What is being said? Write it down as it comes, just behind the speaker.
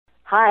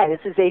Hi, this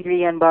is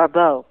Adrienne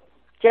Barbeau.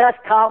 Just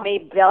call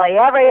me Billy.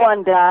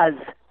 Everyone does.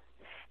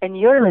 And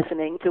you're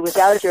listening to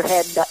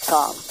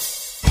withoutyourhead.com.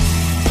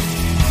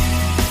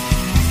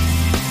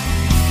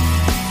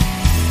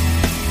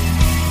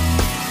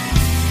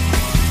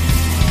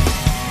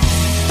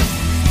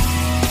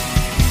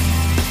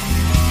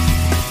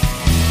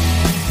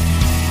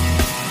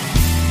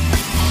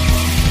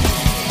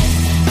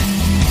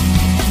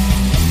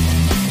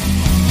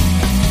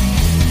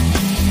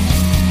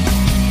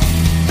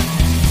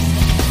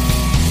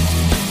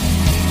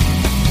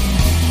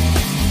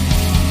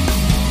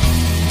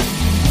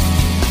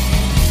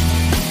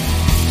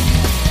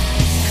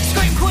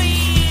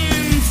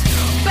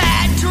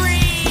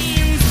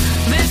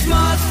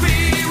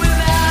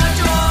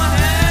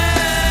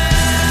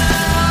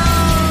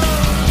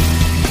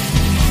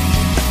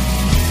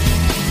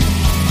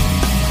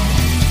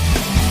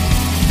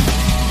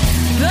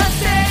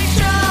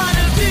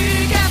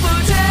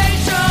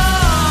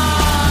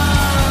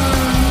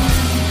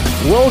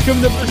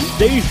 Welcome to the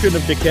Station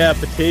of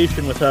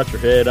Decapitation Without Your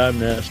Head. I'm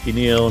Nasty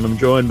Neil, and I'm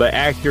joined by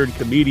actor and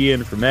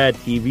comedian from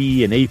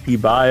MadTV and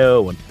AP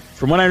Bio, and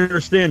from what I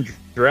understand,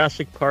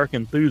 Jurassic Park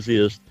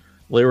enthusiast,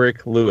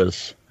 Lyric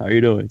Lewis. How are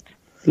you doing?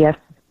 Yes,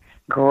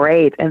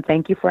 great, and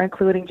thank you for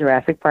including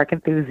Jurassic Park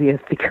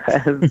enthusiast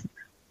because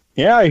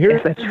yeah, I hear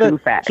it's a true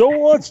fact. So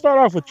let's start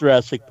off with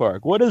Jurassic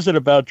Park. What is it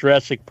about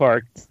Jurassic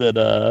Park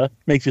that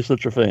makes you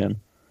such a fan?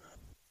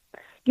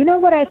 You know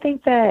what? I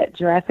think that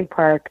Jurassic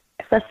Park,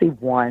 especially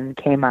 1,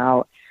 came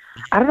out,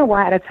 I don't know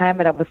why at a time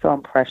that I was so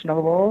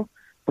impressionable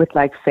with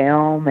like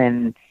film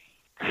and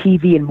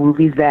TV and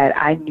movies that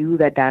I knew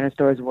that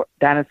dinosaurs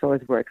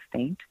were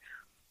extinct.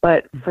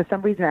 But for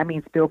some reason, I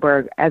mean,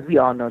 Spielberg, as we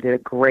all know, did a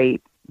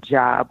great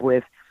job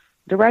with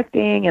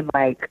directing, and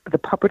like the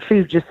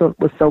puppetry just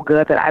was so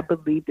good that I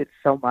believed it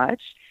so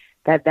much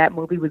that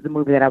movie was the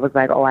movie that I was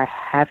like, oh, I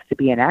have to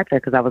be an actor,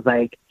 because I was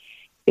like,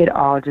 it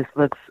all just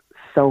looks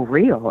so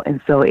real. And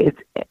so it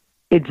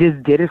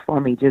just did it for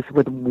me just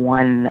with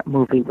 1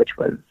 movie, which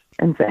was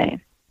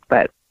insane.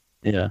 But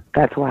yeah,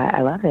 that's why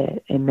I love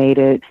it. It made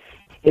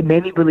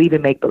me believe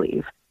in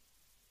make-believe.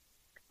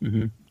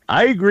 Mm-hmm.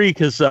 I agree,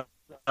 because when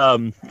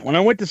I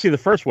went to see the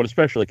first one,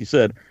 especially like you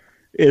said,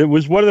 it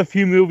was one of the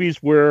few movies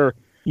where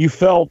you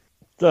felt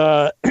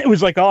it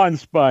was like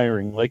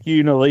awe-inspiring. Like,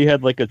 you know, you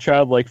had like a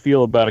childlike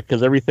feel about it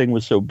because everything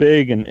was so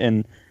big,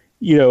 and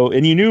you know,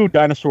 and you knew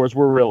dinosaurs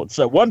were real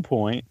at one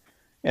point,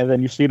 and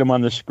then you see them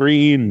on the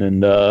screen,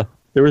 and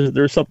there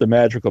was something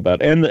magical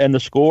about it. And the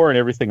score and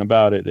everything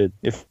about it.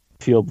 It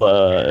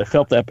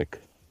felt epic.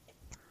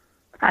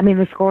 I mean,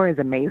 the score is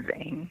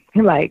amazing.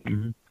 Like,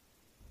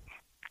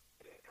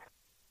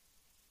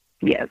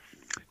 yes.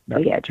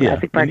 But yeah,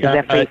 Jurassic Park is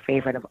definitely a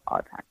favorite of all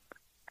time.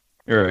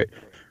 All right.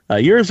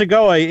 Years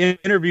ago, I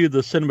interviewed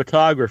the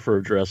cinematographer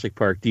of Jurassic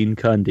Park, Dean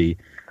Cundy.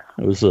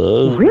 It was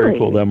very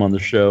cool to have him on the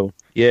show.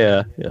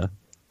 Yeah.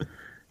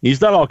 He's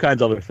done all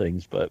kinds of other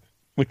things, but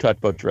we talked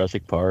about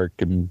Jurassic Park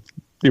and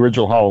the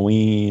original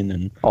Halloween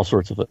and all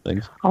sorts of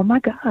things. Oh my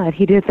God,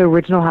 he did the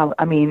original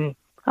I mean,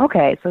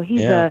 okay, so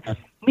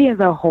me as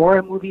a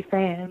horror movie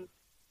fan,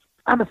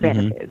 I'm a fan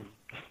of his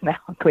now,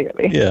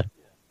 clearly.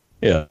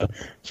 Yeah.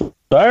 So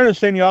I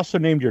understand you also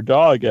named your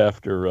dog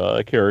after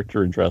a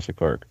character in Jurassic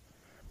Park.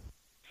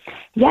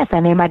 Yes,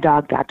 I named my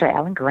dog Dr.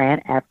 Alan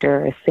Grant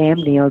after Sam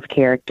Neill's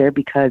character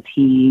because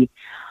I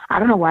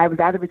don't know why, it was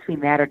either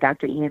between that or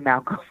Dr. Ian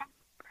Malcolm.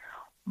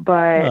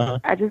 But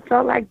I just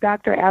felt like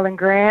Dr. Alan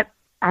Grant,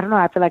 I don't know,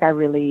 I feel like I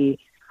really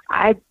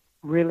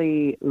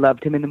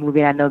loved him in the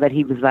movie. And I know that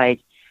he was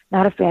like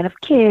not a fan of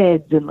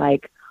kids and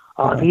like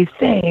all these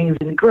things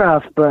and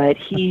gruff, but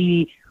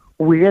he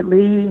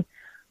weirdly,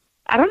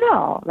 I don't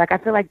know, like I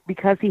feel like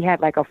because he had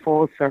like a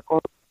full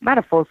circle, not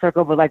a full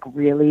circle, but like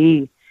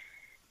really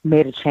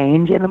made a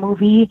change in the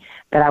movie,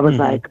 that I was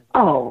like,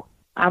 oh,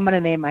 I'm going to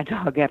name my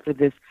dog after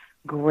this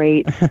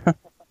great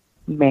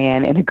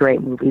man in a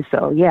great movie.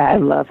 So yeah, I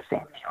love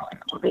Samuel in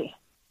the movie.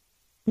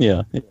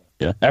 Yeah.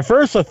 At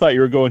first I thought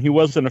you were going, he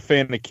wasn't a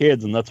fan of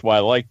kids and that's why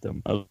I liked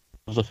him. I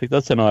was like,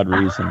 that's an odd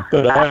reason.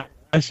 But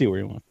I see where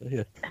you want that,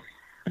 yeah.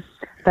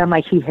 So I'm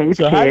like, he hates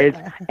kids,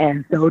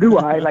 and so do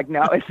I. Like,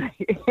 no, it's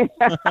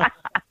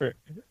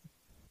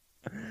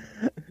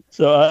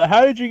So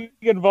how did you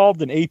get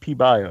involved in AP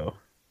Bio?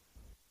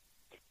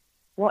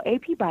 Well,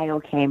 AP Bio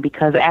came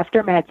because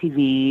after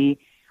MadTV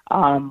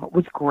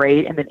was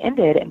great and then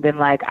ended, and then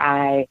like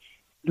I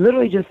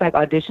literally just like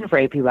auditioned for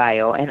AP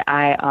Bio, and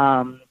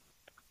I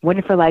went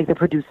in for like the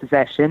producer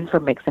session for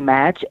Mix and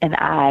Match, and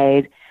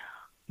I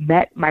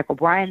met Michael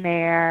Bryan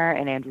there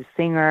and Andrew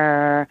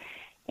Singer.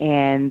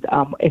 And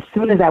as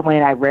soon as I went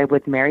in, I read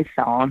with Mary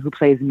Thone, who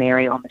plays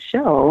Mary on the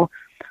show.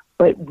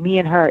 But me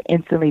and her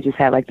instantly just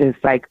had like this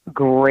like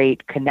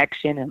great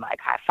connection and like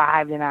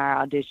high-fived in our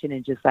audition,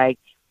 and just like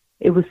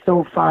it was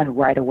so fun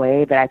right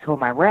away that I told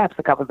my reps,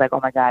 like I was like,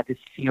 oh my God, this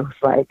feels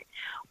like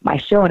my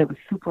show. And it was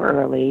super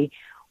early.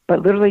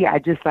 But literally I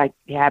just like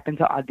happened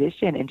to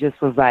audition and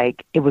just was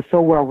like, it was so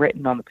well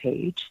written on the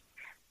page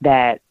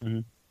that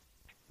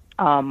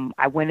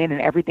I went in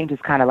and everything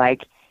just kind of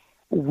like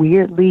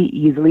weirdly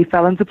easily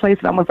fell into place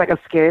in almost like a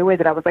scary way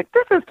that I was like,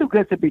 this is too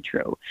good to be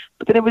true.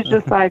 But then it was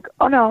just like,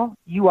 oh no,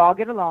 you all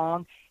get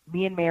along.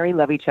 Me and Mary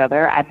love each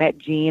other. I met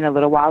Jean a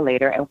little while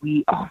later, and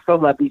we also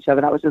loved each other.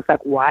 And I was just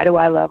like, why do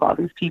I love all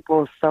these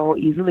people so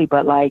easily?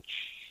 But like,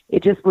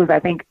 it just was, I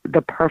think,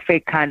 the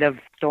perfect kind of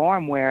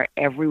storm where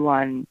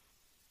everyone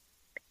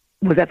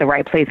was at the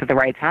right place at the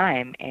right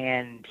time.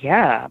 And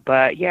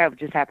it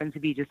just happened to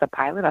be just a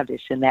pilot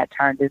audition that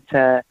turned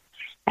into,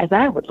 as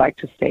I would like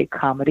to say,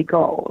 comedy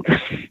gold.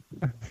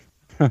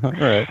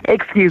 Right.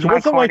 Excuse me.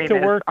 What's it like to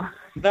work?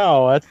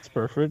 No, that's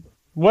perfect.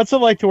 What's it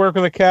like to work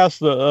with a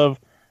cast of,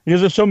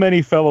 because there's so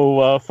many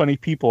fellow funny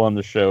people on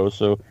the show,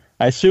 so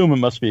I assume it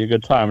must be a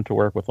good time to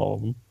work with all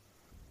of them.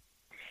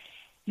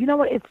 You know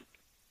what?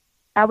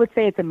 I would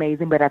say it's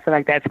amazing, but I feel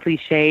like that's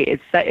cliche.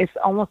 It's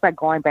almost like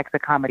going back to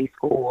comedy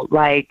school.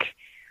 Like,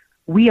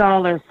 we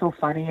all are so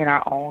funny in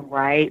our own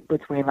right,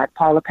 between like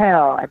Paula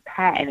Pell and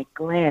Patton and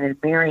Glenn and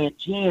Mary and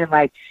Jean, and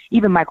like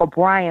even Michael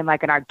Bryan,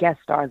 like, and our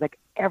guest stars. Like,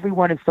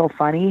 everyone is so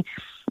funny,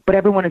 but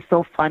everyone is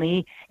so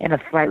funny in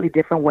a slightly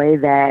different way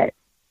that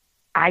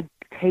I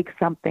take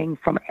something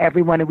from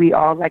everyone, and we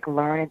all like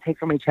learn and take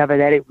from each other,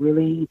 that it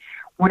really,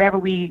 whenever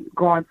we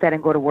go on set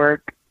and go to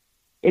work,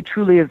 it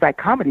truly is like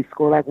comedy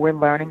school. Like, we're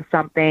learning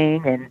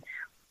something, and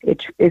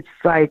it's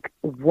like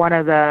one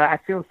of the, I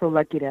feel so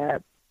lucky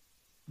to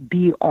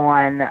be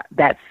on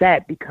that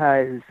set,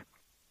 because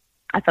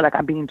I feel like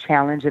I'm being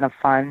challenged in a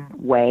fun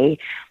way,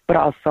 but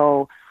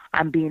also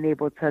I'm being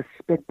able to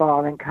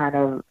spitball and kind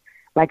of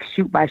like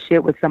shoot my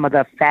shit with some of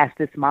the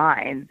fastest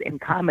minds in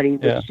comedy,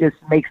 which just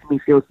makes me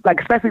feel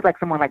like, especially like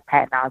someone like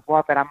Patton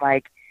Oswalt, that I'm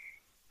like,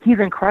 he's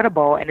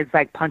incredible, and it's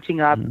like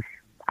punching up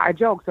our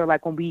jokes. Or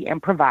like when we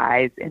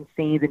improvise in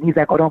scenes and he's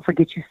like, oh, don't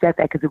forget you said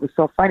that because it was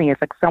so funny.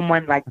 It's like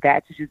someone like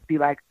that to just be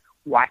like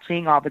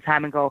watching all the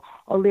time and go,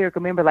 oh, Lyric,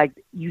 remember, like,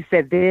 you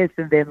said this,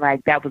 and then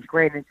like that was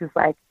great. And it's just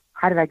like,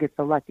 how did I get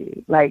so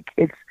lucky? Like,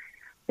 it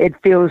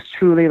feels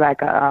truly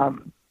like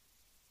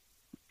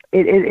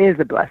it is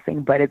a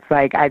blessing, but it's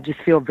like, I just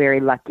feel very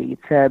lucky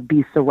to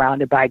be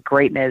surrounded by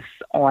greatness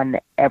on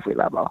every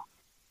level.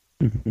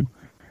 Mm-hmm.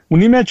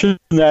 When you mention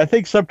that, I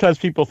think sometimes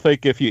people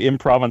think if you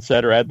improv on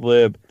set or ad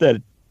lib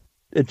that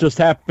it just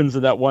happens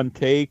in that one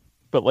take.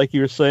 But like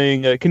you were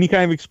saying, can you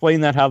kind of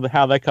explain that, how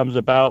that comes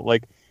about?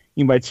 Like,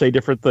 you might say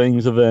different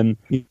things, and then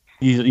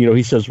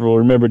he says, "Well,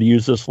 remember to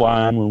use this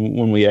line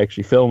when we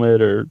actually film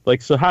it," or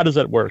like. So how does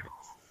that work?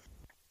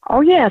 Oh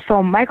yeah,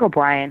 so Michael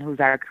Bryan, who's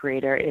our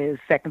creator, is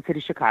Second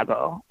City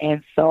Chicago,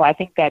 and so I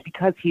think that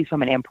because he's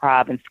from an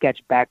improv and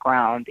sketch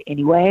background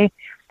anyway,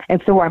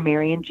 and so are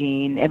Mary and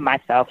Jean and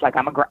myself. Like,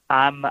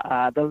 I'm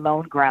the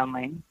lone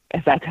groundling,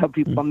 as I tell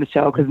people on the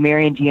show, because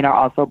Mary and Jean are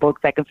also both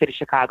Second City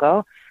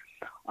Chicago.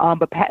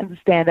 But Patton's a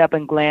stand-up,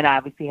 and Glenn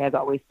obviously has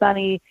Always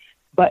Sunny.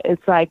 But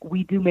it's like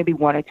we do maybe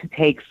one or two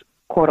takes,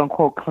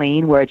 quote-unquote,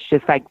 clean, where it's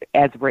just like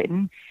as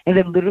written. And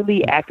then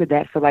literally after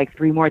that, for like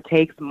 3 more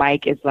takes,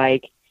 Mike is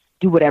like,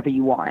 do whatever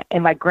you want.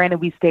 And like,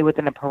 granted, we stay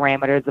within the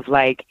parameters of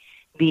like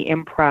the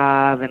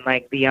improv and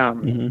like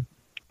the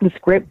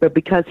script, but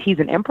because he's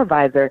an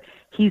improviser,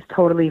 he's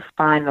totally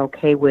fine and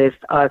okay with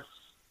us,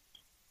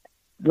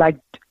 like,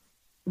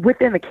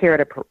 within the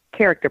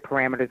character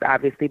parameters,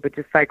 obviously, but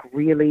just like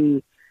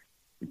really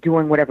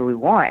doing whatever we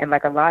want. And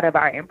like, a lot of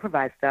our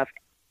improvised stuff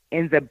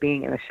ends up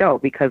being in the show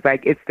because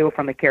like it's still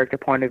from the character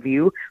point of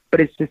view,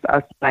 but it's just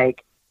us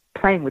like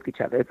playing with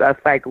each other. It's us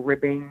like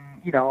ribbing,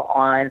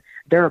 on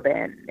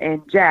Durbin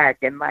and Jack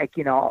and like,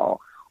 all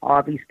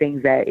these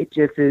things that it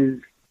just is,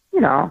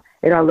 it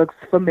all looks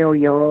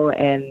familial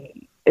and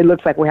it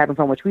looks like we're having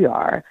fun, which we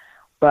are.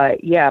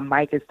 But yeah,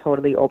 Mike is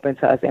totally open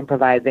to us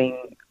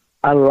improvising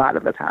a lot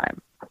of the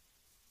time.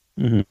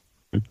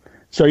 Mm-hmm.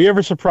 So are you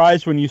ever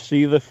surprised when you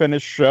see the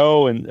finished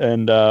show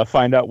and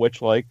find out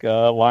which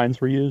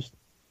lines were used?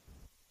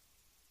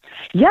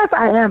 Yes,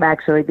 I am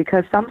actually,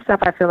 because some stuff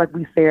I feel like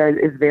we say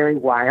is very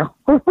wild.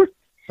 And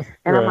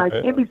right. I'm like,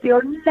 NBC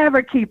will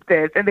never keep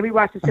this. And then we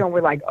watch the show and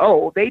we're like,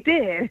 oh, they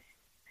did.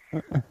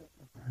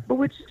 But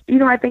which,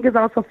 I think is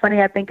also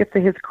funny. I think it's to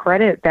his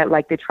credit that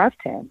like they trust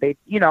him. They,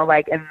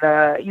 like, and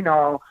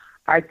the,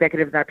 our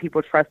executives and our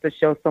people trust the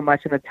show so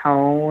much in the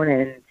tone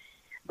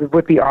and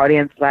what the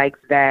audience likes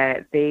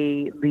that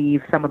they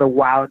leave some of the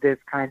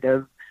wildest kind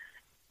of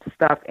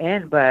stuff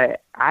in.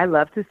 But I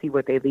love to see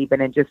what they leave in,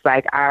 and just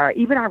like our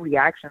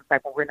reactions,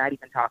 like when we're not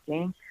even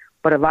talking.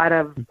 But a lot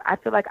of, I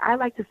feel like I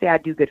like to say I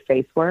do good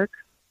face work.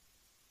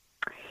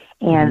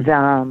 And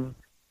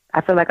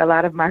I feel like a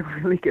lot of my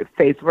really good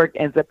face work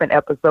ends up in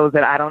episodes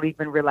that I don't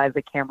even realize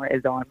the camera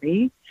is on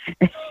me.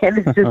 And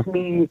it's just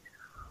me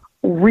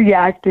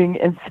reacting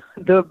in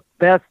the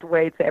best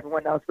way to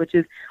everyone else, which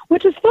is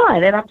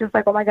fun. And I'm just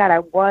like, oh my God, I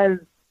was,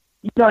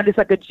 and it's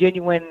like a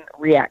genuine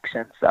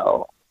reaction.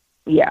 So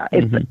yeah,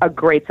 it's a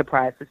great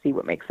surprise to see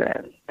what makes it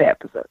in the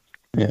episodes.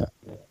 Yeah.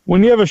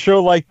 When you have a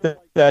show like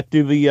that,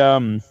 do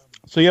the,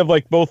 so you have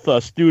like both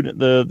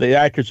the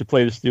actors who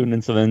play the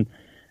students and then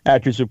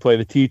actors who play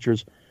the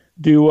teachers.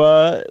 Do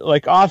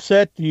like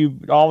Offset? Do you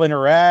all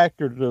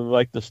interact, or do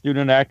like the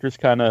student actors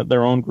kind of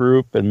their own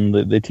group, and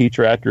the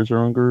teacher actors their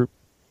own group?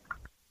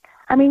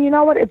 I mean, you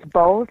know what? It's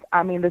both.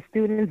 I mean, the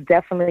students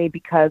definitely,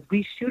 because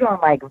we shoot on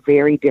like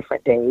very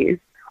different days.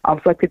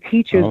 So like the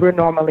teachers, we're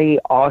normally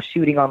all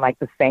shooting on like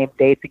the same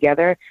day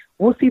together.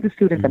 We'll see the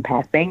students in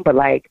passing, but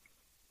like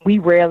we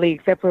rarely,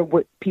 except for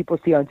what people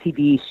see on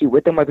TV, shoot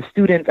with them, or the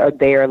students are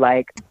there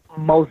like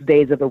most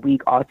days of the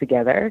week all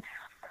together.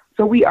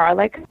 So we are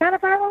like kind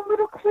of our own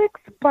little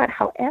cliques, but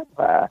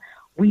however,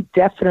 we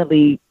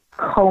definitely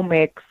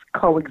co-mix,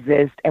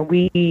 coexist, and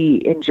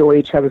we enjoy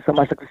each other so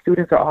much. Like the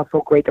students are all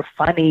so great, they're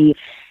funny,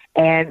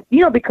 and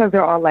you know, because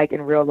they're all like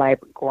in real life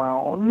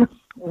grown,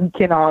 we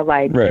can all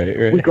like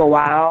we go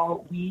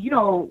out, we you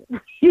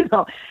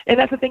know, and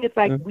that's the thing. It's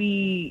like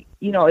we,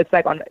 you know, it's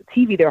like on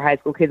TV they're high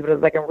school kids, but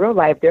it's like in real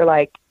life they're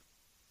like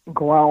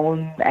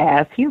grown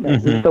ass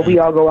humans. So we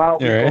all go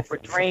out, we go for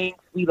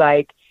drinks, we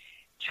like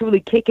truly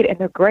kick it, and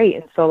they're great.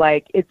 And so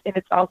like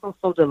it's also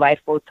so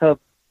delightful to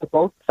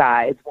both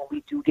sides when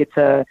we do get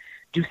to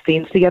do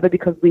scenes together,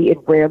 because it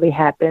rarely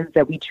happens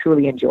that we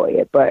truly enjoy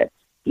it. But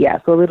yeah,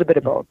 so a little bit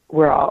of both.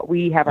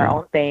 We have our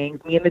own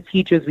things. Me and the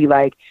teachers, we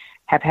like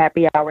have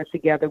happy hours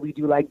together. We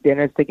do like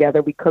dinners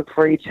together. We cook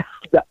for each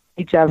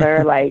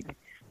other. Like,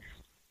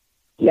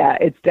 yeah,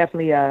 it's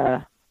definitely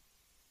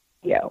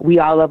we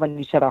all love on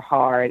each other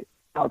hard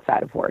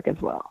outside of work as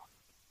well.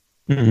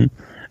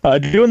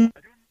 Doing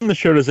the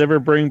show, does ever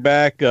bring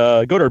back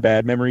good or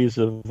bad memories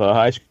of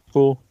high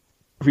school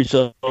for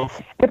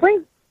yourself? It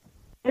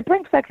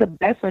brings back the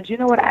best ones. You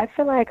know what? I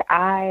feel like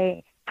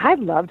I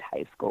loved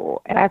high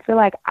school, and I feel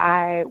like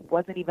I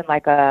wasn't even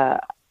like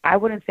I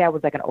wouldn't say I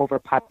was like an over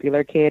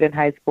popular kid in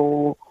high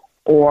school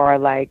or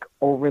like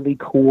overly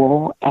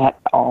cool at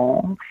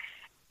all.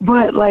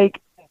 But like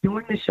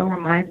doing the show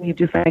reminds me of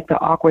just like the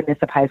awkwardness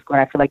of high school.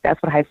 And I feel like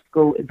that's what high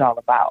school is all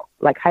about.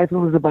 Like high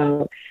school is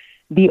about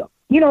the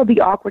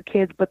awkward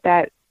kids, but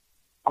that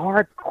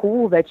are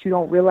cool that you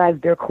don't realize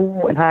they're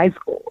cool in high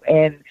school.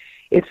 And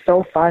it's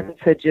so fun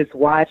to just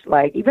watch,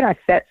 like, even our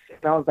set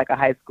smells like a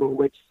high school,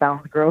 which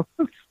sounds gross,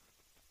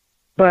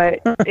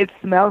 but it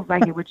smells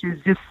like it, which is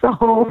just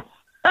so,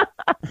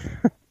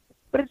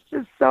 but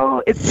it's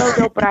so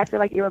dope. But I feel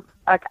like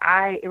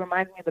it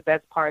reminds me of the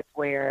best parts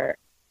where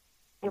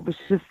it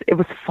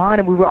was fun,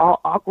 and we were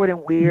all awkward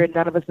and weird.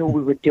 None of us knew what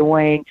we were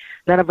doing.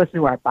 None of us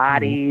knew our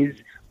bodies.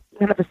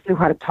 None of us knew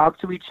how to talk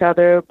to each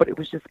other, but it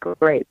was just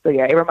great. So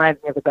yeah, it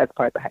reminds me of the best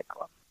parts of high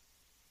school.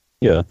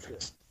 Yeah.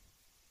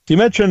 You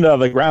mentioned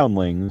the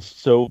Groundlings.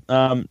 So,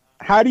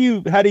 how do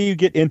you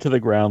get into the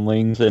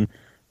Groundlings, and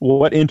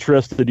what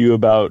interested you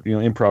about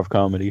improv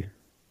comedy?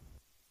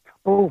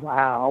 Oh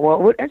wow!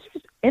 Well, what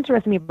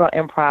interested me about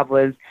improv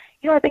was,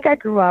 I think I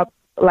grew up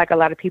like a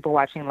lot of people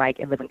watching like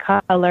In Living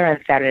Color and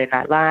Saturday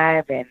Night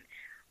Live, and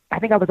I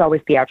think I was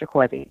always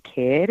theatrical as a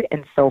kid,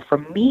 and so for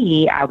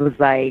me, I was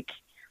like,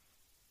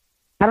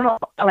 I don't know,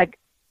 like.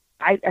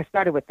 I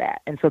started with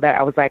that. And so that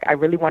I was like, I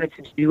really wanted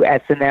to do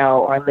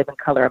SNL or Live in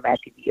Color or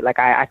MadTV. Like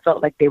I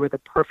felt like they were the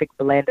perfect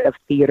blend of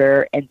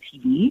theater and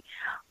TV.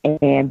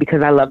 And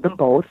because I love them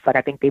both, like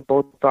I think they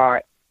both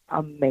are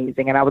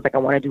amazing. And I was like, I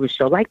want to do a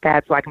show like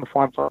that so I can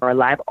perform for a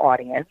live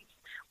audience,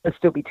 but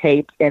still be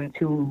taped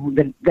into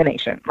the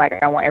nation. Like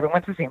I want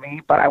everyone to see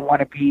me, but I want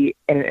to be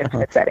in an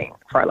intimate setting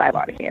for a live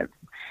audience.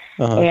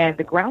 And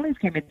the Groundlings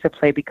came into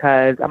play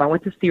because I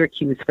went to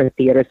Syracuse for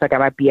theater, so I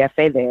got my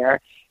BFA there.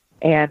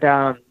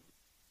 And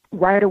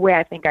right away,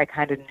 I think I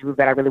kind of knew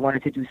that I really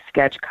wanted to do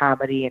sketch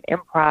comedy and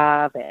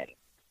improv, and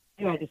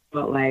I just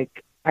felt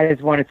like I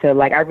just wanted to,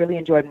 like, I really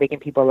enjoyed making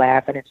people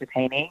laugh and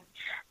entertaining,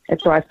 and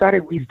so I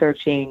started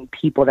researching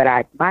people that I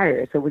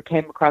admired. So we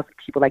came across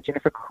people like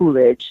Jennifer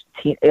Coolidge,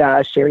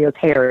 Sherry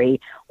O'Terry,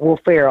 Will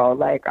Ferrell,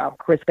 like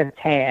Chris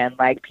Kattan,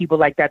 like people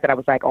like that I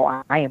was like,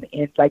 oh, I am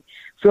in, like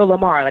Phil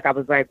Lamar, like I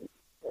was like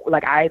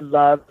I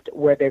loved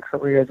where their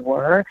careers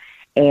were,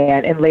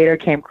 and later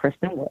came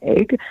Kristen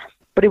Wiig.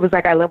 But it was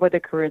like I love what their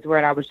careers were,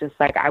 and I was just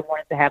like, I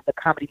wanted to have the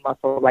comedy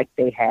muscle like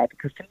they had,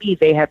 because to me,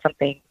 they had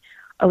something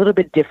a little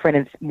bit different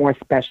and more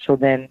special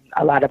than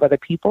a lot of other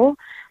people.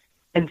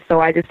 And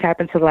so I just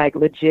happened to like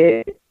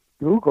legit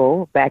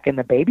Google back in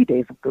the baby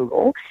days of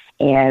Google,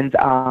 and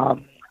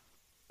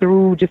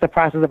through just the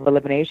process of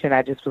elimination,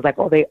 I just was like,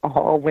 oh, they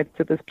all went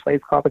to this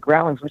place called the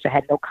Groundlings, which I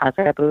had no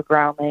concept of the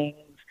Groundlings.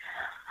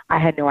 I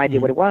had no idea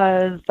what it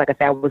was. Like I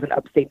said, I was in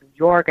upstate New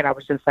York, and I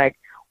was just like,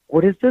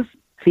 what is this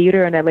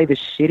theater in LA, the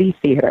shitty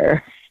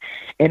theater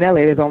in LA?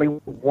 There's only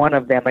one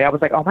of them. Like I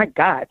was like, oh my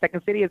God,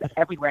 Second City is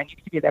everywhere, and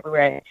UTV is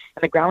everywhere,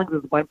 and the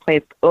Groundlings is one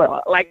place.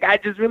 Like I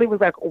just really was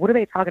like, what are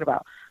they talking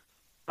about?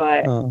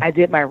 But I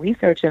did my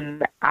research,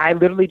 and I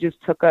literally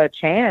just took a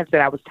chance,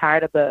 and I was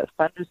tired of the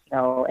thunder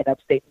snow in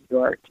upstate New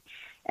York,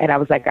 and I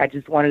was like, I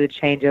just wanted a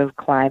change of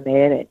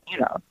climate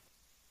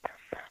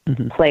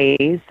and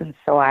place, and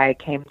so I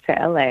came to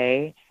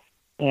LA.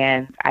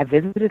 And I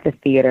visited the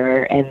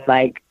theater, and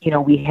like,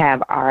 we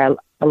have our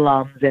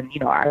alums and,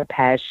 our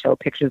past show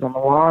pictures on the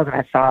walls, and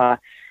I saw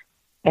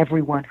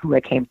everyone who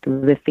had came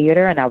through the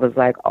theater, and I was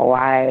like, oh,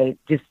 I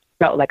just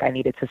felt like I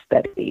needed to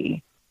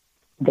study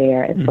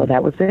there. And so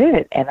that was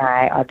it. And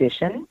I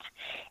auditioned,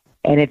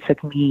 and it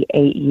took me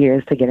 8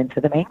 years to get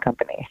into the main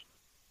company,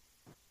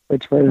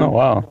 which was, oh,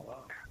 wow.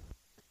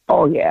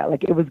 Oh, yeah.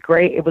 Like, it was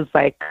great. It was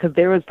like, because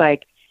there was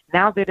like,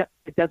 now that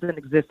it doesn't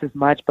exist as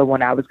much, but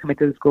when I was coming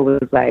to the school,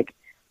 it was like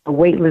the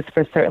wait list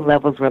for certain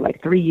levels were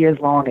like 3 years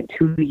long and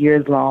 2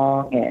 years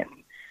long,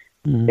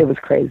 and it was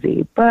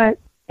crazy. But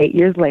 8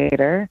 years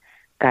later,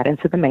 got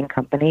into the main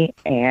company,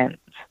 and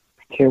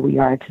here we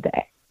are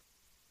today.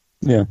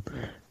 Yeah.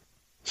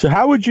 So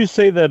how would you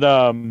say that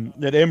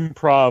that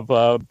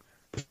improv,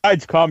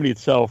 besides comedy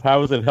itself,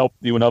 how has it helped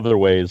you in other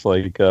ways,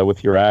 like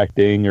with your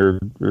acting or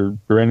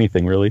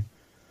anything, really?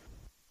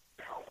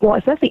 Well,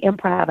 especially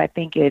improv, I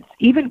think it's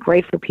even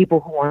great for people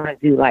who want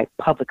to do like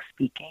public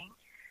speaking,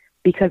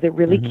 because it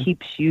really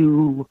keeps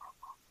you,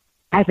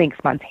 I think,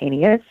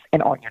 spontaneous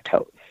and on your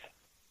toes,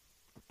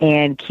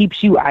 and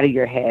keeps you out of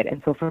your head.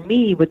 And so for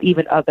me, with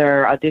even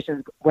other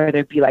auditions, whether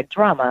it be like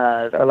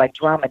dramas or like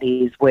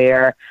dramedies,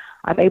 where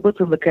I'm able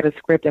to look at a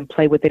script and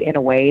play with it in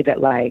a way that,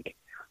 like,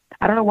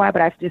 I don't know why,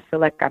 but I just feel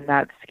like I'm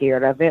not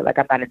scared of it. Like,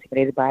 I'm not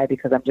intimidated by it,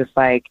 because I'm just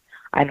like,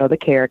 I know the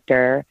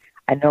character,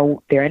 I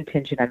know their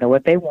intention, I know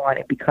what they want.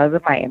 And because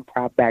of my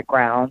improv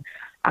background,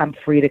 I'm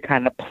free to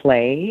kind of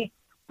play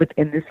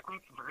within the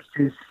script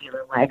versus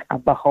feeling like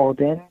I'm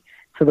beholden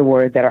to the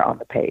words that are on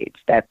the page.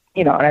 That,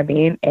 you know what I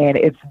mean? And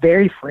it's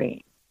very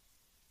freeing.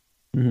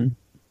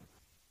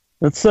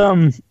 That's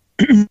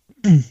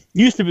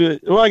used to be,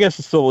 well, I guess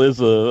it still is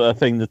a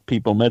thing that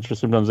people mention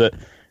sometimes,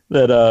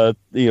 that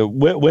you know,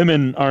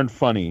 women aren't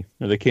funny,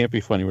 or they can't be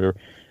funny, whatever.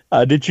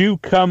 Did you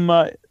come?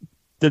 Was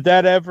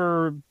that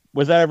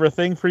ever a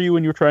thing for you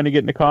when you were trying to get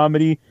into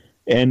comedy?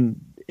 And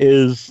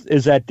is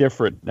that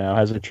different now?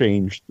 Has it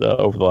changed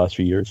over the last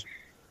few years?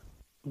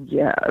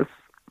 Yes.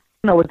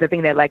 No, was the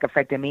thing that like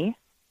affected me?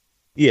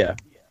 Yeah.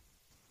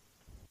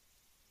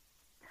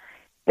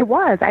 It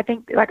was. I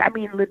think, like, I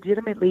mean,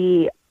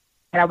 legitimately,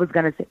 and I was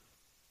gonna say,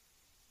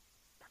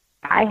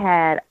 I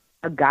had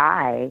a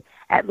guy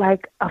at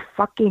like a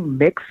fucking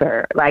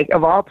mixer, like,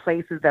 of all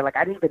places, that like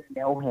I didn't even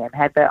know him,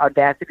 had the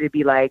audacity to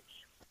be like,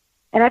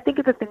 and I think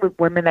it's a thing with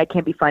women that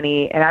can be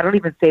funny, and I don't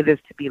even say this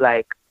to be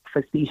like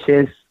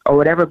facetious or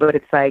whatever, but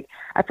it's like,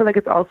 I feel like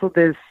it's also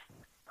this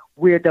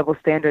weird double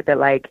standard that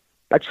like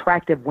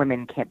attractive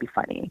women can't be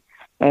funny.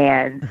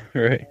 And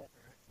right.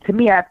 To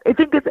me, I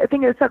think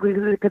it's ugly,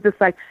 because it's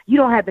like, you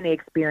don't have any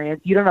experience,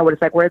 you don't know what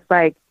it's like, where it's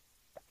like,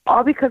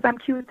 all because I'm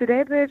cute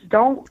today, bitch,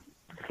 don't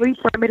sleep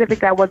for a minute.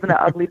 Think I wasn't an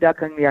ugly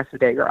duckling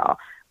yesterday, girl.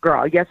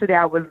 Yesterday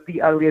I was the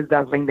ugliest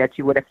duckling that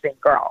you would have seen,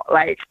 girl.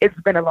 Like, it's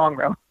been a long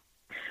road.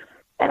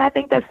 And I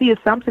think that's the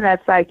assumption,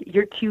 that's like,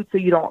 you're cute, so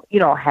you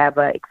don't have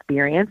a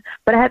experience.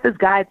 But I had this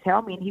guy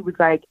tell me, and he was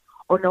like,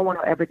 oh, no one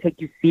will ever take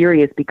you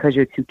serious because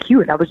you're too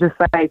cute. And I was just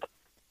like,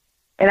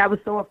 and I was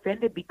so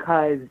offended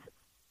because,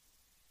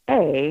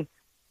 A,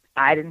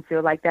 I didn't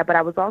feel like that, but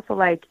I was also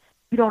like,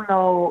 you don't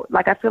know,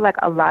 like, I feel like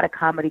a lot of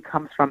comedy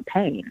comes from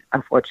pain,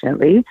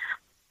 unfortunately.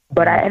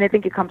 But I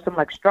think it comes from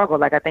like struggle.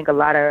 Like, I think a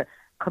lot of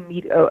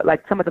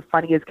like some of the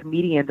funniest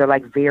comedians are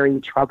like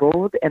very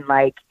troubled, and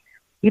like,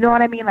 you know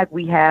what I mean? Like,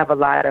 we have a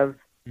lot of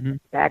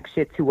back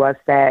shit to us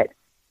that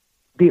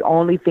the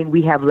only thing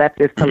we have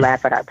left is to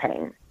laugh at our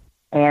pain.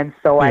 And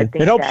so I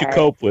think it helps you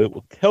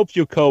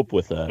cope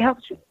with that. It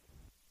helps you.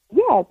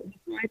 Yeah,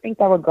 I think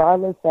that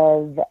regardless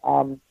of,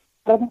 I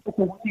think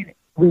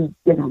we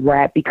get a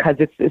rap because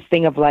it's this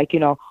thing of like, you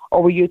know,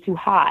 oh, well, you're too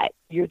hot,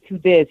 you're too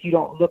this, you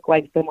don't look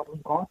like someone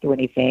who's gone through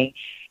anything.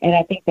 And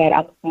I think that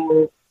I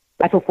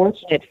feel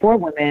fortunate for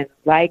women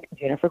like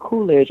Jennifer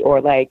Coolidge, or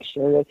like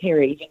Shirley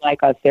Terry, even like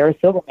Sarah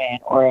Silverman,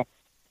 or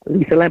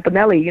Lisa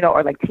Lampanelli, you know,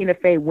 or like Tina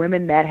Fey,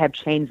 women that have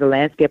changed the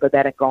landscape, of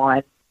that have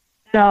gone,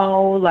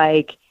 no,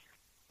 like,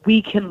 we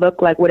can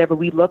look like whatever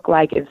we look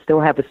like and still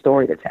have a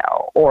story to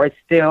tell, or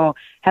still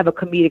have a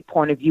comedic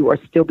point of view, or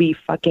still be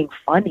fucking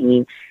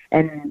funny.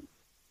 And,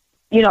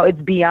 you know,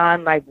 it's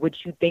beyond like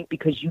what you think,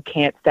 because you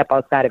can't step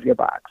outside of your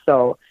box.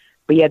 So,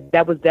 but yeah,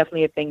 that was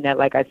definitely a thing that,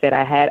 like I said,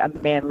 I had a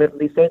man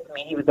literally say to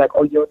me, he was like,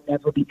 oh, you'll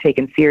never be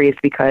taken serious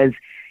because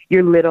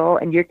you're little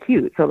and you're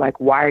cute. So like,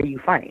 why are you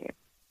funny?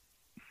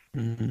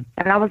 And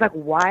I was like,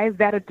 why is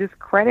that a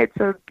discredit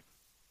to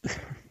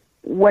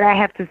what I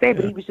have to say?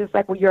 But he was just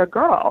like, well, you're a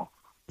girl.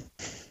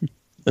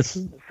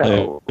 Has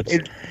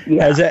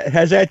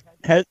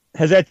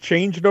that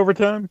changed over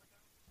time?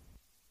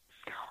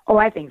 Oh,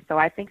 I think so.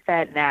 I think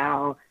that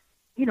now,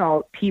 you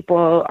know,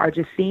 people are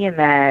just seeing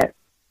that,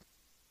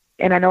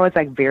 and I know it's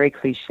like very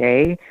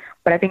cliche,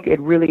 but I think it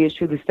really is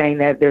truly saying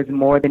that there's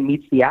more than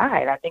meets the eye.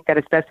 And I think that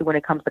especially when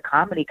it comes to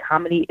comedy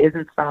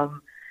isn't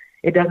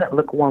it doesn't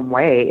look one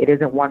way. It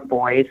isn't one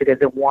voice. It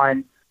isn't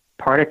one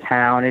part of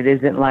town. It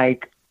isn't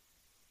like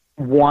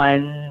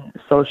one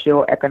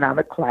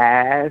socioeconomic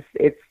class.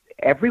 It's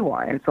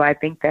everyone. And so I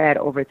think that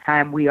over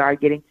time we are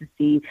getting to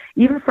see,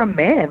 even from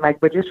men, like,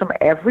 but just from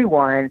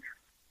everyone,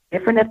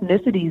 different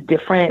ethnicities,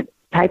 different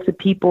types of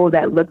people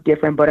that look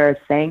different but are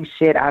saying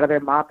shit out of their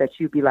mouth that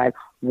you'd be like,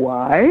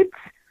 what?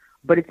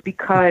 But it's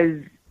because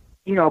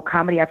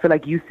comedy I feel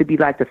like used to be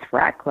like this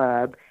frat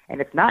club,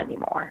 and it's not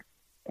anymore.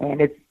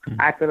 And it's,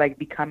 I feel like,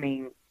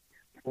 becoming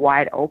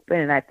wide open,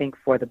 and I think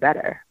for the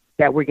better,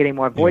 that we're getting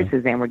more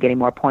voices in, we're getting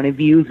more point of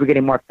views, we're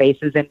getting more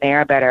faces in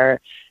there that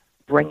are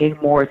bringing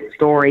more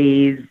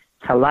stories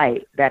to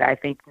light that I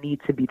think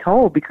need to be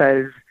told,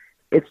 because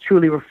it's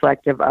truly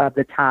reflective of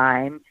the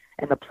time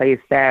and the place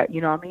that,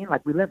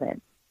 like we live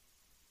in.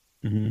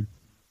 Mm-hmm.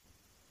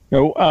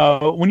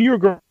 So, when you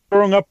were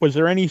growing up, was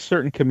there any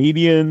certain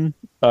comedian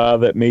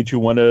that made you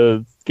want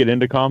to get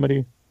into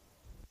comedy?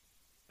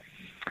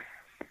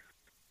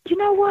 You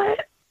know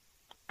what?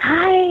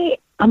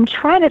 I'm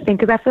trying to think,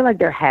 because I feel like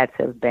there had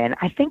to have been.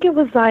 I think it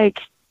was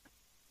like,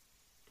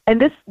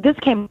 and this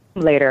came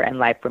later in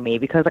life for me,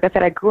 because like I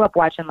said, I grew up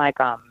watching like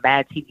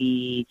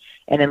MadTV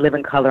and then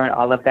Living Color and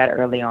all of that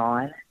early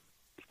on.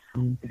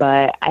 Mm-hmm.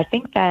 But I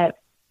think that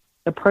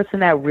the person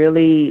that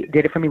really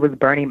did it for me was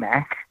Bernie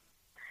Mac.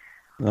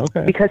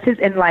 Okay. Because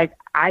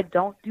I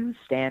don't do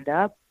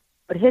stand-up,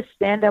 but his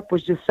stand-up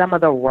was just some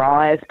of the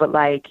rawest, but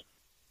like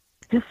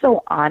just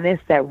so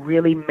honest, that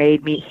really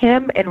made me,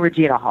 him and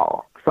Regina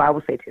Hall. So I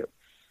would say two.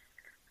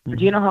 Mm-hmm.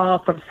 Regina Hall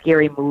from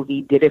Scary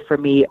Movie did it for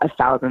me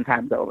 1,000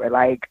 times over.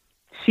 Like,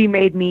 she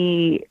made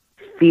me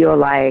feel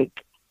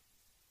like,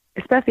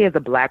 especially as a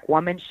Black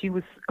woman, she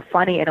was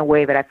funny in a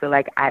way that I feel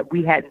like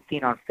we hadn't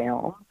seen on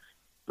film.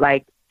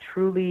 Like,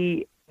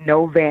 truly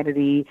no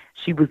vanity.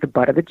 She was the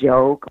butt of the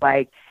joke,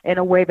 like, in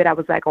a way that I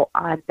was like, oh,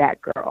 I'm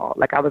that girl.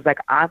 Like, I was like,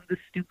 I'm the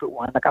stupid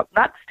one. Like, I'm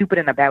not stupid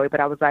in a bad way, but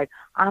I was like,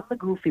 I'm the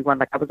goofy one.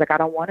 Like, I was like, I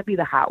don't want to be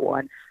the hot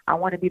one. I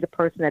want to be the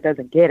person that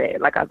doesn't get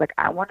it. Like, I was like,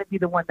 I want to be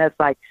the one that's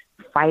like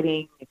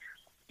fighting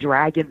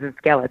dragons and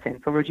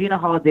skeletons. So Regina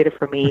Hall did it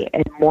for me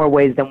in more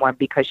ways than one,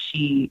 because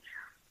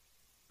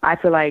I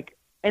feel like,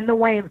 and the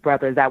Wayans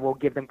brothers, I will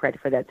give them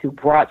credit for that too,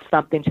 brought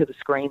something to the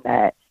screen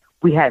that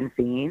we hadn't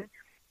seen.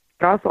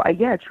 But also,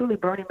 truly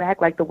Bernie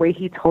Mac, like the way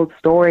he told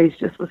stories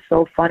just was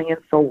so funny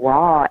and so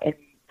raw. And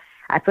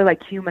I feel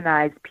like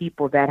humanized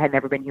people that had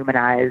never been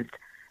humanized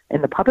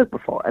in the public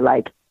before.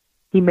 Like,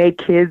 he made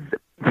kids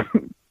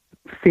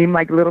seem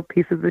like little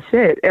pieces of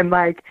shit, and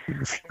like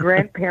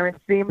grandparents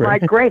seem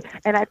like great.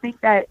 And I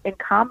think that in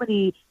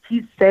comedy,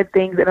 he said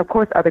things, and of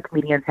course other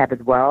comedians have as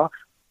well.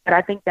 But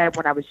I think that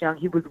when I was young,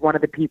 he was one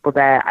of the people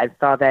that I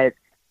saw that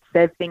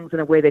said things in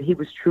a way that he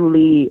was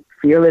truly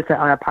fearless and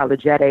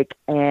unapologetic,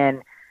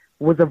 and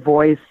was a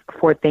voice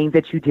for things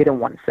that you didn't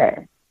want to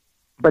say,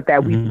 but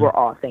that we were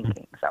all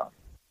thinking.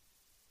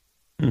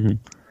 So,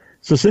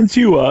 So since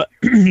you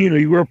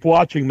you grew up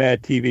watching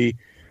Mad TV,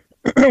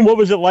 what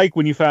was it like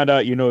when you found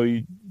out you're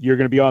going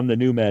to be on the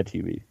new Mad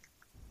TV?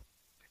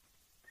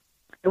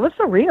 It was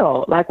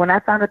surreal. Like, when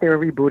I found out they were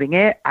rebooting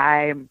it,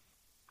 I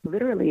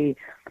literally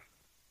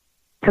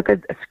took a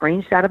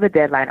screenshot of the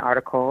Deadline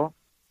article,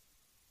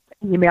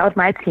 emailed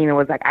my team, and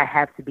was like, I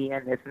have to be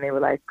in this. And they were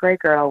like, great,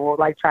 girl, we'll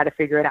like try to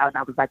figure it out. And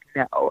I was like,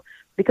 no,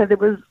 because it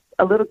was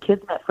a little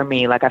kismet for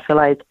me. Like, I feel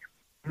like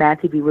Mad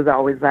TV was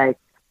always like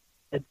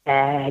the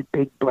bad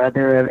big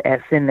brother of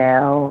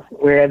SNL,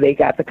 where they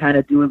got to kind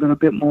of do a little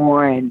bit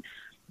more and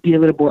be a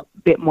little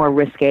bit more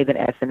risque than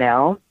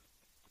SNL.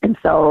 And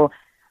so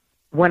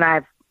when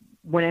I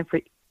went in for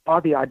all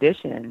the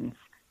auditions,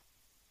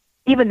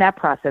 even that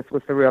process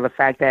was surreal. The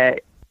fact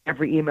that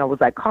every email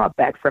was like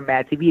callback from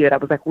Mad TV, and I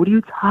was like, what are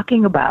you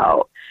talking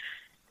about?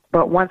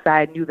 But once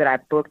I knew that I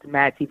booked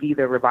Mad TV,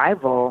 the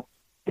revival,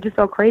 it just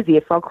felt crazy.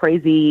 It felt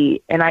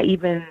crazy. And I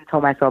even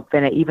told myself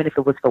then, even if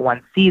it was for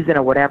one season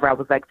or whatever, I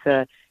was like,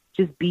 to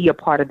just be a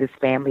part of this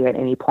family at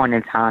any point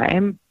in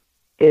time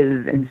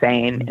is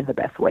insane in the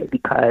best way,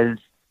 because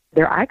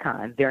they're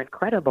icons. They're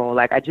incredible.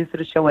 Like, I just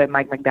did a show at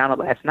Mike McDonald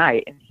last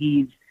night, and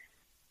he's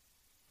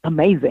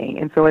amazing.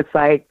 And so it's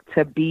like,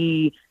 to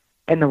be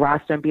in the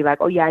roster and be like,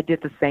 oh yeah, I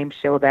did the same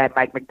show that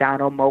Mike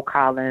McDonald, Mo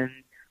Collins,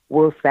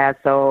 Will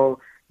Sasso,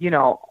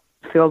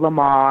 Phil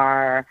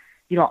Lamar,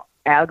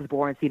 Alex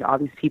Bornstein, all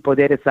these people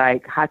did. It's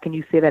like, how can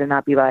you say that and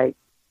not be like,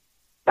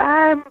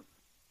 I'm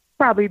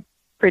probably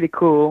pretty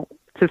cool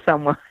to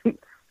someone?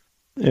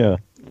 Yeah.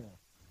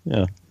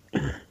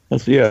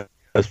 That's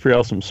pretty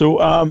awesome. So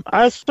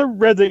I also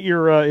read that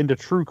you're into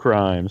true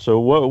crime. So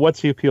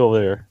what's the appeal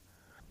there?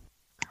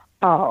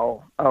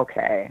 Oh,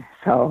 okay.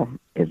 So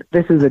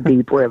this is a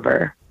deep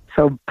river.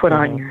 So put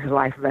on your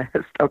life vest,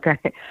 okay?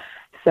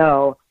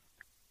 So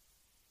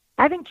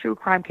I think true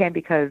crime came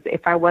because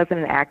if I wasn't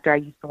an actor, I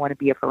used to want to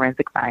be a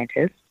forensic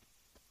scientist.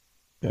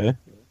 Okay.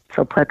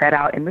 So put that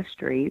out in the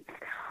streets.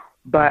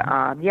 But,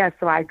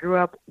 so I grew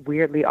up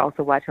weirdly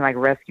also watching, like,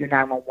 Rescue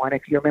 911,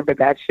 if you remember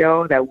that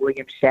show that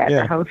William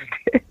Shatner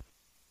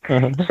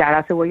hosted. Shout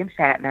out to William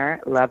Shatner.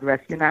 Loved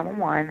Rescue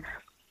 911.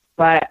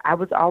 But I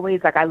was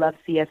always, like, I love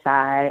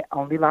CSI,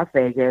 only Las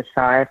Vegas,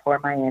 sorry for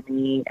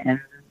Miami, and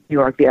New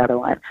York, the other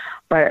one.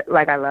 But,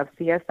 like, I love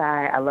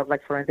CSI. I love,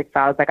 like, forensic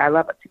files. Like,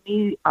 to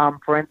me,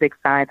 forensic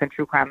science and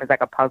true crime is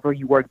like a puzzle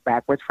you work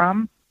backwards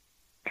from.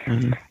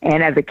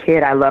 And as a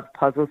kid, I loved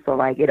puzzles. So,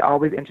 like, it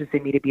always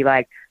interested me to be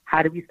like,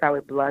 how do we start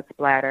with blood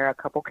splatter, a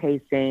couple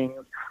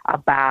casings, a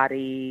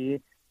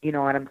body, you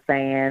know what I'm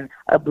saying,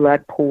 a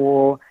blood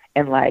pool,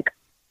 and like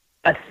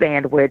a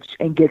sandwich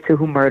and get to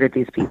who murdered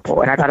these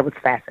people. And I thought it was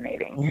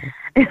fascinating.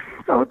 And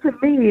so to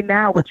me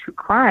now with true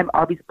crime,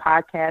 all these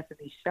podcasts and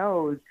these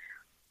shows,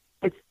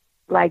 it's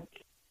like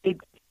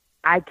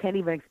I can't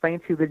even explain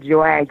to you the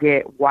joy I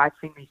get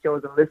watching these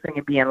shows and listening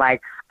and being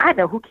like, I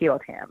know who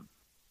killed him.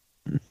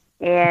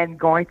 And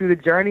going through the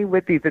journey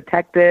with these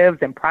detectives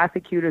and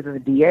prosecutors and the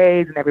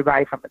DAs and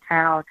everybody from the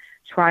town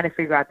trying to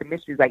figure out the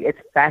mysteries. Like, it's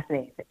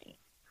fascinating to me.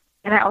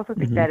 And I also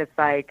think that it's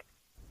like,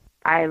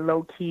 I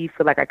low-key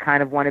feel like I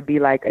kind of want to be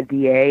like a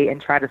DA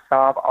and try to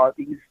solve all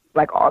these,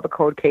 like all the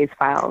cold case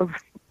files.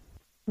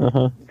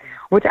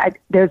 Which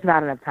there's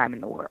not enough time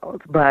in the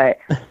world, but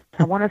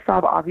I want to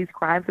solve all these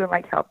crimes and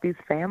like help these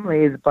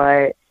families.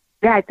 But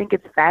yeah, I think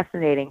it's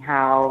fascinating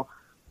how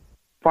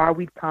far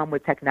we've come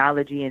with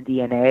technology and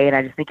DNA, and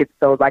I just think it's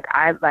so like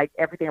I like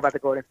everything about the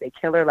Golden State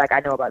Killer. Like I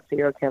know about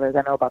serial killers,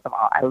 I know about them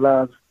all. I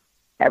love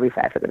every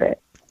facet of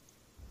it.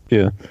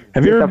 Yeah.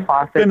 Have you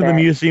ever been to the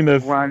Museum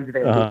of?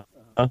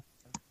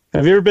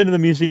 Have you ever been to the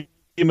Museum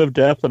of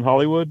Death in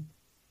Hollywood?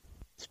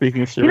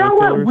 Speaking of serial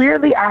killers, what?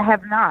 Weirdly, I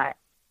have not.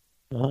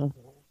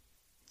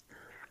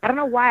 I don't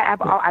know why.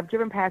 I've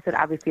driven past it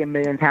obviously a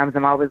million times.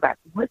 I'm always like,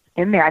 what's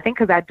in there? I think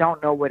because I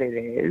don't know what it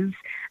is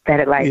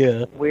that it like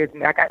weirds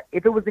me. Like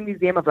if it was a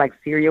museum of like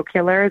serial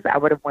killers, I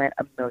would have went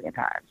a million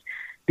times.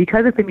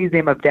 Because it's a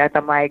museum of death,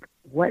 I'm like,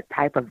 what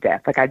type of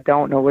death? Like I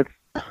don't know what's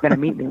gonna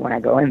meet me when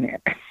I go in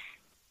there.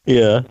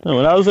 Yeah,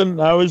 when I was in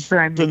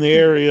the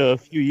area a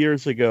few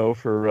years ago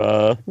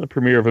for the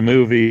premiere of a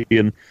movie,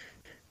 and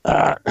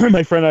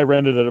my friend and I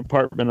rented an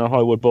apartment on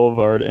Hollywood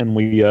Boulevard, and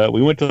we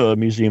went to the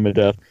Museum of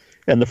Death,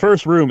 and the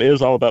first room is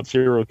all about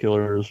serial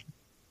killers.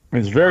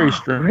 It's very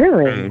strange.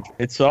 Really?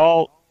 It's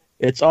all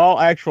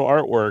actual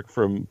artwork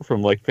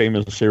from like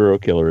famous serial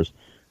killers,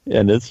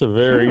 and it's a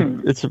very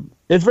it's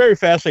very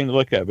fascinating to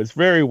look at. But it's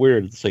very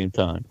weird at the same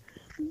time.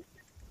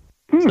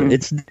 So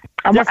it's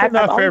definitely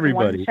not for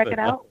everybody. Check it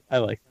out. I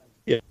like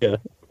it. Yeah.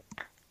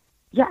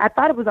 Yeah, I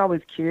thought it was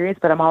always curious,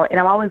 but I'm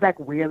always like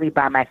weirdly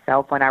by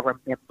myself when I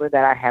remember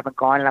that I haven't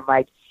gone, and I'm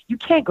like, you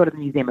can't go to the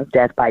Museum of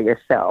Death by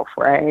yourself,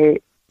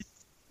 right?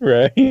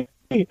 Right.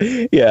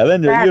 Yeah.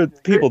 Then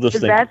people just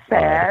think that's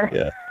sad.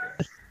 Yeah.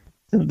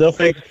 They'll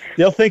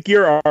think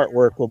your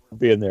artwork will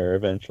be in there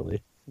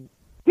eventually.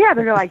 Yeah,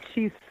 they're like,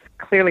 she's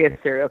clearly a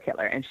serial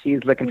killer, and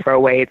she's looking for a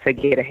way to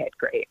get a head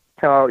grade.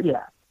 So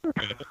yeah.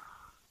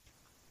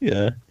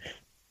 Yeah.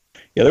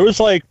 There was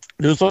like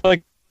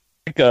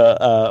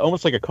a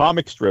almost like a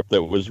comic strip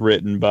that was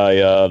written by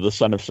the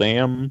son of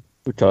Sam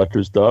who talked to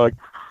his dog,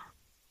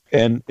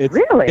 and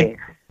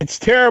it's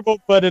terrible,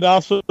 but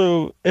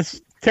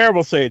it's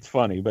terrible to say it's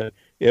funny, but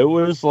it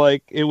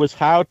was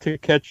how to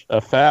catch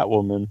a fat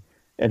woman,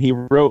 and he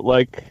wrote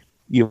like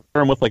you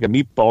lure him with like a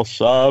meatball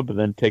sub and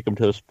then take him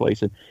to this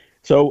place, and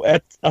so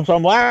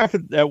I'm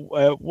laughing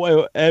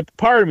at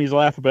part of me's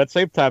laughing, but at the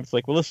same time it's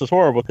like, well, this is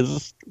horrible because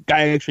this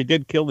guy actually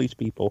did kill these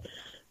people.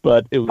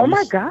 But it was, oh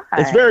my God!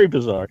 It's very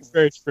bizarre. It's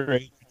very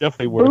strange.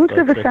 Definitely worth. Boo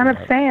to the son of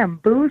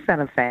Sam. Boo, son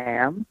of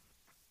Sam.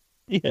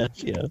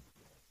 Yes, yeah.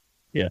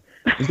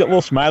 He's got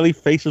little smiley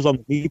faces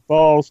on the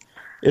meatballs.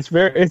 It's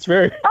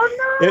very.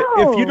 Oh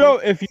no!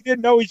 If you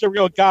didn't know he's a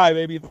real guy,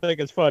 maybe you think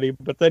it's funny.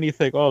 But then you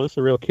think, oh, this is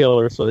a real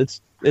killer. So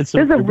it's. There's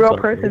a real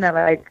person that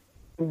like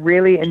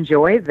really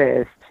enjoys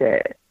this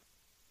shit.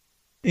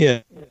 Yeah.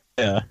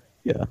 Wow.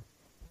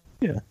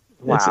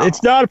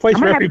 It's not a place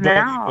for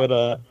everybody,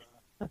 but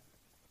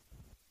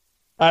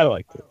I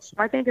like this.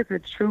 I think as a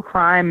true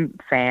crime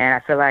fan, I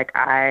feel like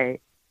I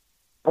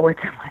owe it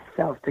to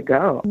myself to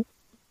go.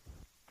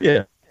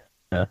 Yeah.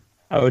 I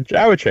would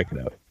check it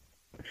out.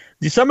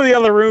 Some of the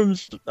other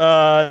rooms,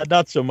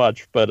 not so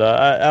much, but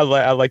I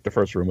like the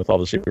first room with all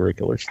the serial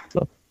killers.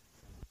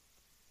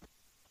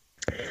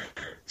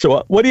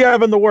 So what do you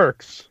have in the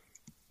works?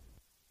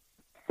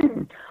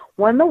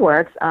 One in the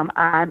works.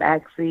 I'm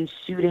actually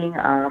shooting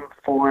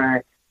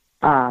for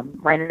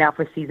right now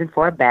for season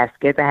 4 of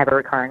Baskets. I have a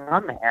recurring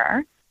on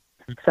there.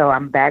 So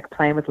I'm back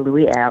playing with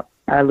Louis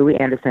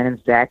Anderson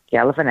and Zach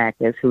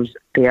Galifianakis,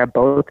 they are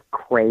both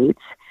great.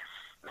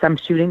 So I'm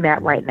shooting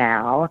that right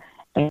now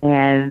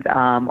and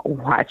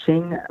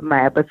watching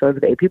my episodes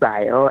of AP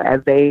Bio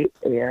as they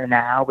air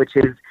now, which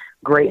is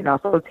great and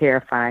also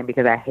terrifying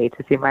because I hate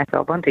to see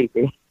myself on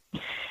TV.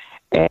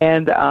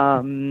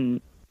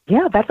 And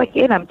yeah, that's like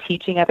it. I'm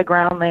teaching at the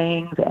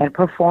Groundlings and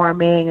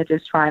performing and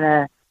just trying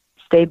to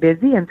stay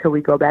busy until we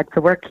go back to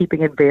work,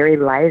 keeping it very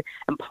light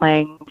and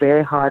playing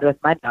very hard with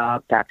my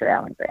dog, Dr.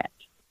 Alan Grant.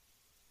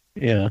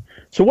 Yeah.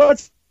 So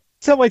what's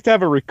it like to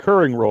have a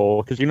recurring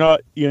role? Because you're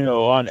not,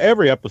 on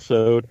every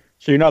episode,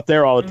 so you're not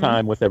there all the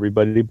time with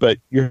everybody, but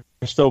you're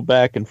still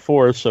back and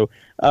forth. So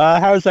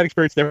how is that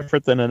experience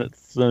different than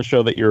a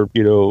show that you're,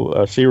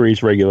 a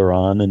series regular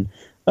on? And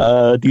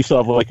do you still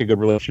have like a good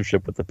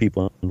relationship with the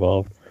people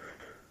involved?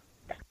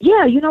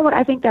 Yeah, you know what?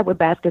 I think that with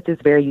Baskets is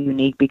very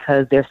unique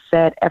because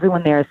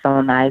everyone there is so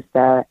nice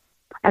that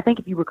I think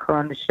if you recur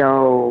on the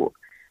show,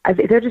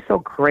 they're just so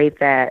great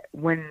that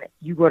when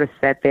you go to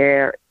set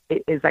there,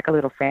 it's like a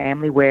little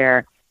family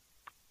where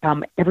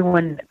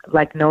everyone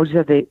like knows each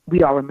other.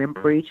 We all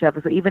remember each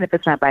other. So even if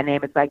it's not by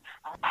name, it's like,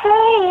 hey,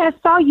 I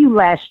saw you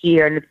last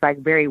year, and it's like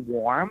very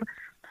warm.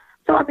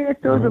 So I mean,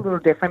 it feels a little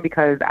different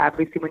because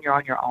obviously when you're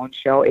on your own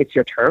show, it's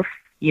your turf.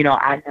 You know,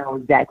 I know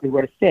exactly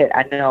where to sit.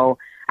 I know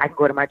I can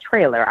go to my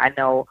trailer. I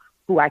know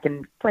who I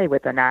can play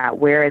with or not.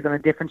 Whereas on a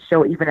different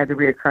show, even as a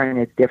reoccurring,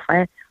 it's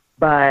different.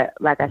 But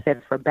like I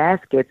said, for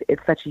Baskets,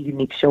 it's such a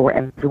unique show where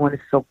everyone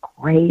is so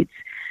great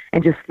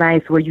and just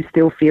nice, where you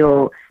still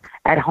feel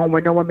at home,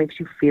 where no one makes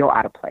you feel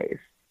out of place.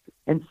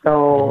 And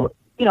so,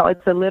 you know,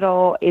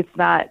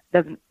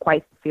 doesn't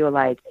quite feel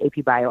like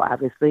AP Bio,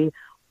 obviously,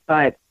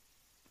 but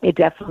it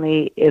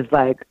definitely is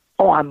like,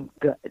 oh, I'm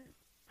good.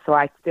 So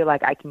I feel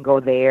like I can go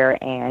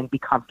there and be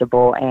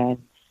comfortable.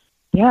 And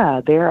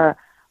yeah,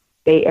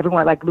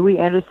 everyone, like Louis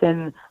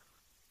Anderson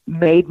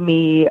made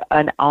me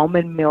an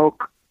almond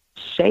milk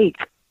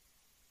shake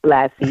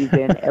last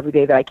season every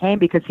day that I came,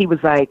 because he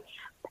was like,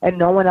 and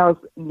no one else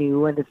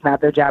knew, and it's not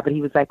their job, but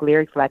he was like,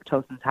 Lyric's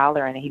lactose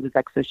intolerant, and he was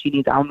like, so she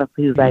needs almond milk.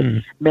 He was like,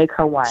 make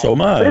her one. So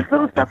much. But it's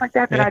little stuff like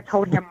that I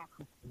told him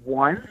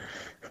once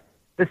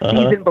the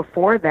season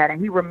before that, and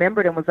he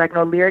remembered and was like,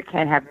 no, Lyric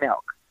can't have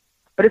milk.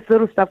 But it's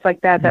little stuff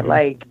like that that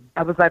like,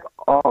 I was like,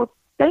 oh,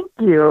 thank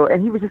you.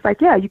 And he was just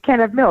like, yeah, you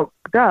can't have milk,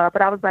 duh.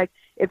 But I was like,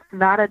 it's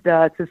not a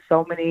duh to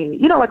so many,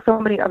 you know, like so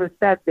many other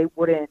sets, they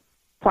wouldn't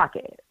clock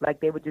it. Like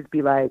they would just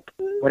be like,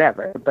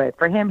 whatever. But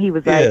for him, he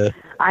was like,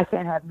 I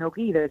can't have milk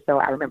either. So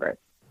I remember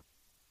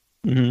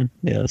it.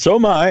 Yeah, so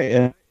am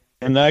I.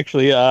 And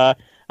actually,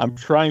 I'm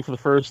trying for the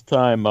first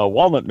time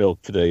walnut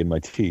milk today in my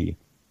tea,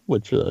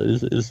 which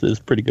is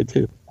pretty good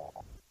too.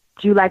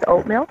 Do you like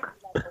oat milk?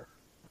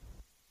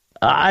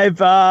 I've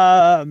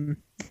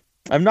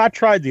not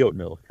tried the oat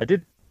milk. I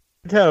did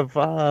have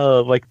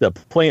like the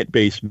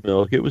plant-based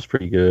milk. It was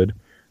pretty good,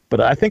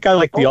 but I think I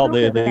like the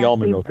almond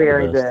milk.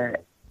 Very good.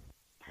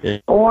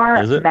 Or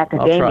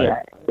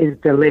macadamia is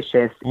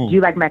delicious. Do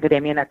you like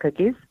macadamia nut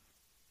cookies?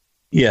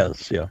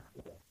 Yes, yeah.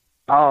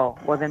 Oh,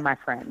 well then, my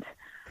friend.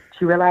 Do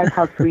you realize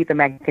how sweet the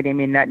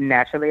macadamia nut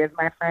naturally is,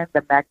 my friend?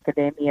 The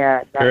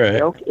macadamia nut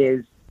milk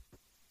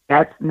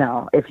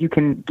if you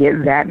can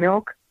get that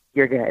milk,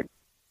 you're good.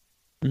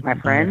 My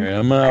friend,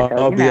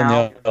 I'll be in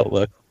the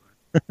outlook.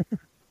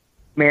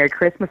 Merry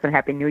Christmas and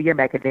Happy New Year.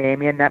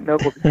 Macadamia nut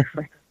milk will be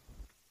different.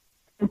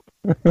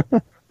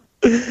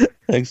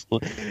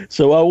 Excellent.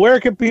 So, where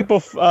can people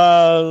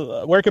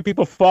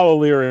follow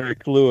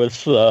Lyric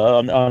Lewis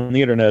on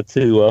the internet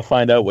to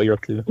find out what you're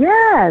up to?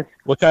 Yes.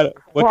 What kind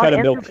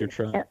of milks you're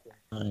trying?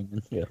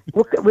 Yeah.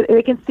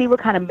 They can see what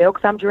kind of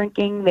milks I'm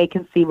drinking. They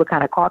can see what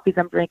kind of coffees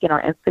I'm drinking on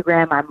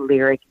Instagram. I'm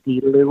Lyric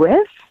D.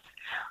 Lewis.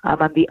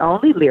 I'm the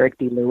only Lyric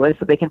D. Lewis,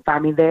 so they can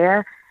find me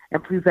there.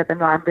 And please let them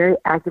know I'm very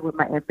active with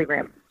my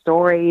Instagram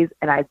stories,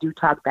 and I do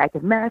talk back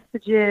in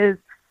messages.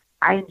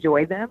 I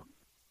enjoy them.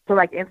 So,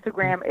 like,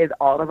 Instagram is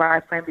all of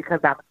our friend because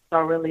I'm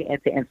thoroughly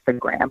into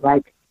Instagram.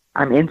 Like,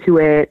 I'm into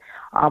it.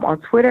 On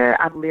Twitter,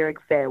 I'm Lyric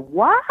Said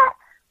What?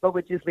 But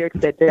with just Lyric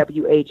Said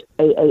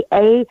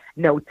WHAAA,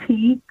 no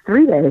T,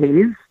 3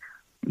 days.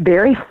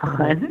 Very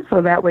fun.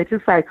 So that way,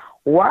 just like,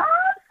 what?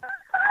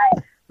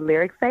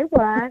 Lyric Say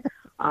What?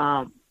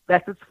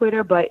 That's the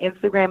Twitter, but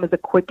Instagram is the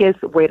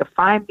quickest way to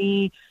find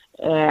me.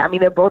 And I mean,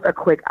 they both are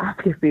quick,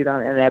 obviously, on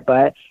the internet,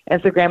 but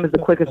Instagram is the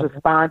quickest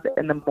response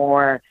and the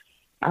more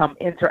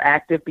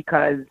interactive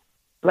because,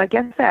 like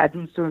I said,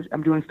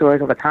 I'm doing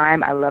stories all the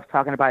time. I love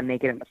talking about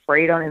Naked and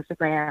Afraid on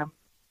Instagram.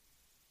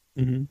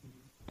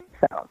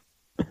 So,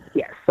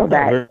 yes. So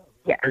very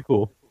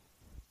cool.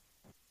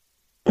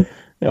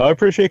 Yeah, I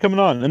appreciate you coming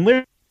on. And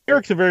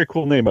Lyric's a very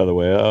cool name, by the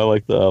way. I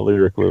like the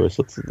Lyric Lewis.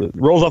 It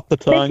rolls off the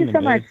tongue. Thank you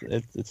so much.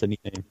 It's a neat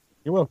name.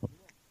 You're welcome.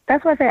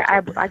 That's what I say.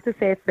 I like to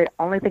say it's the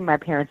only thing my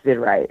parents did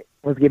right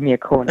was give me a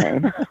cool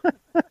name.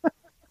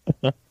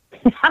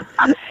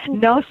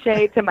 No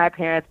shade to my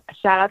parents.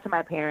 Shout out to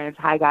my parents.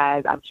 Hi,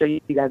 guys. I'm sure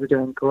you guys are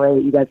doing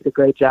great. You guys did a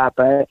great job.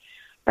 But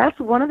that's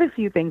one of the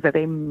few things that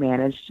they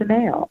managed to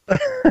nail.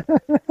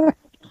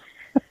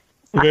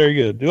 Very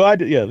good.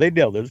 Yeah, they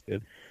nailed it. It's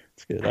good.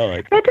 It's good. I like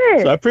it. They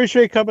did. So I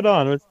appreciate you coming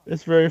on.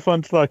 It's very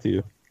fun to talk to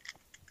you.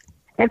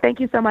 And thank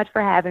you so much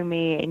for having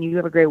me. And you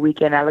have a great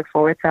weekend. I look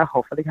forward to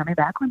hopefully coming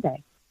back one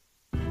day.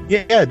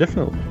 Yeah,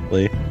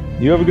 definitely.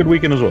 You have a good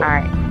weekend as well. All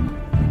right.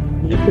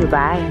 You too.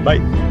 Bye. Bye.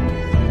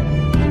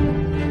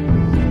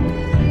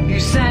 You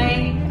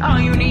say all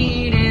you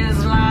need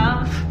is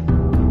love.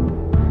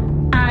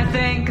 I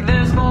think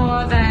there's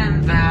more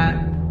than that.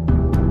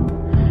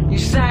 You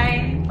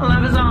say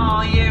love is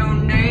all you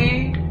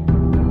need.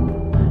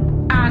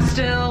 I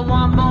still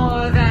want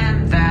more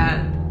than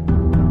that.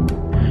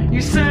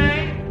 You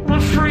say we're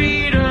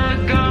free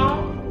to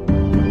go.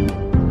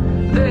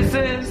 This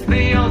is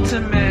the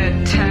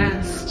ultimate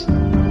test.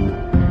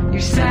 You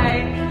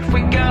say if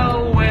we go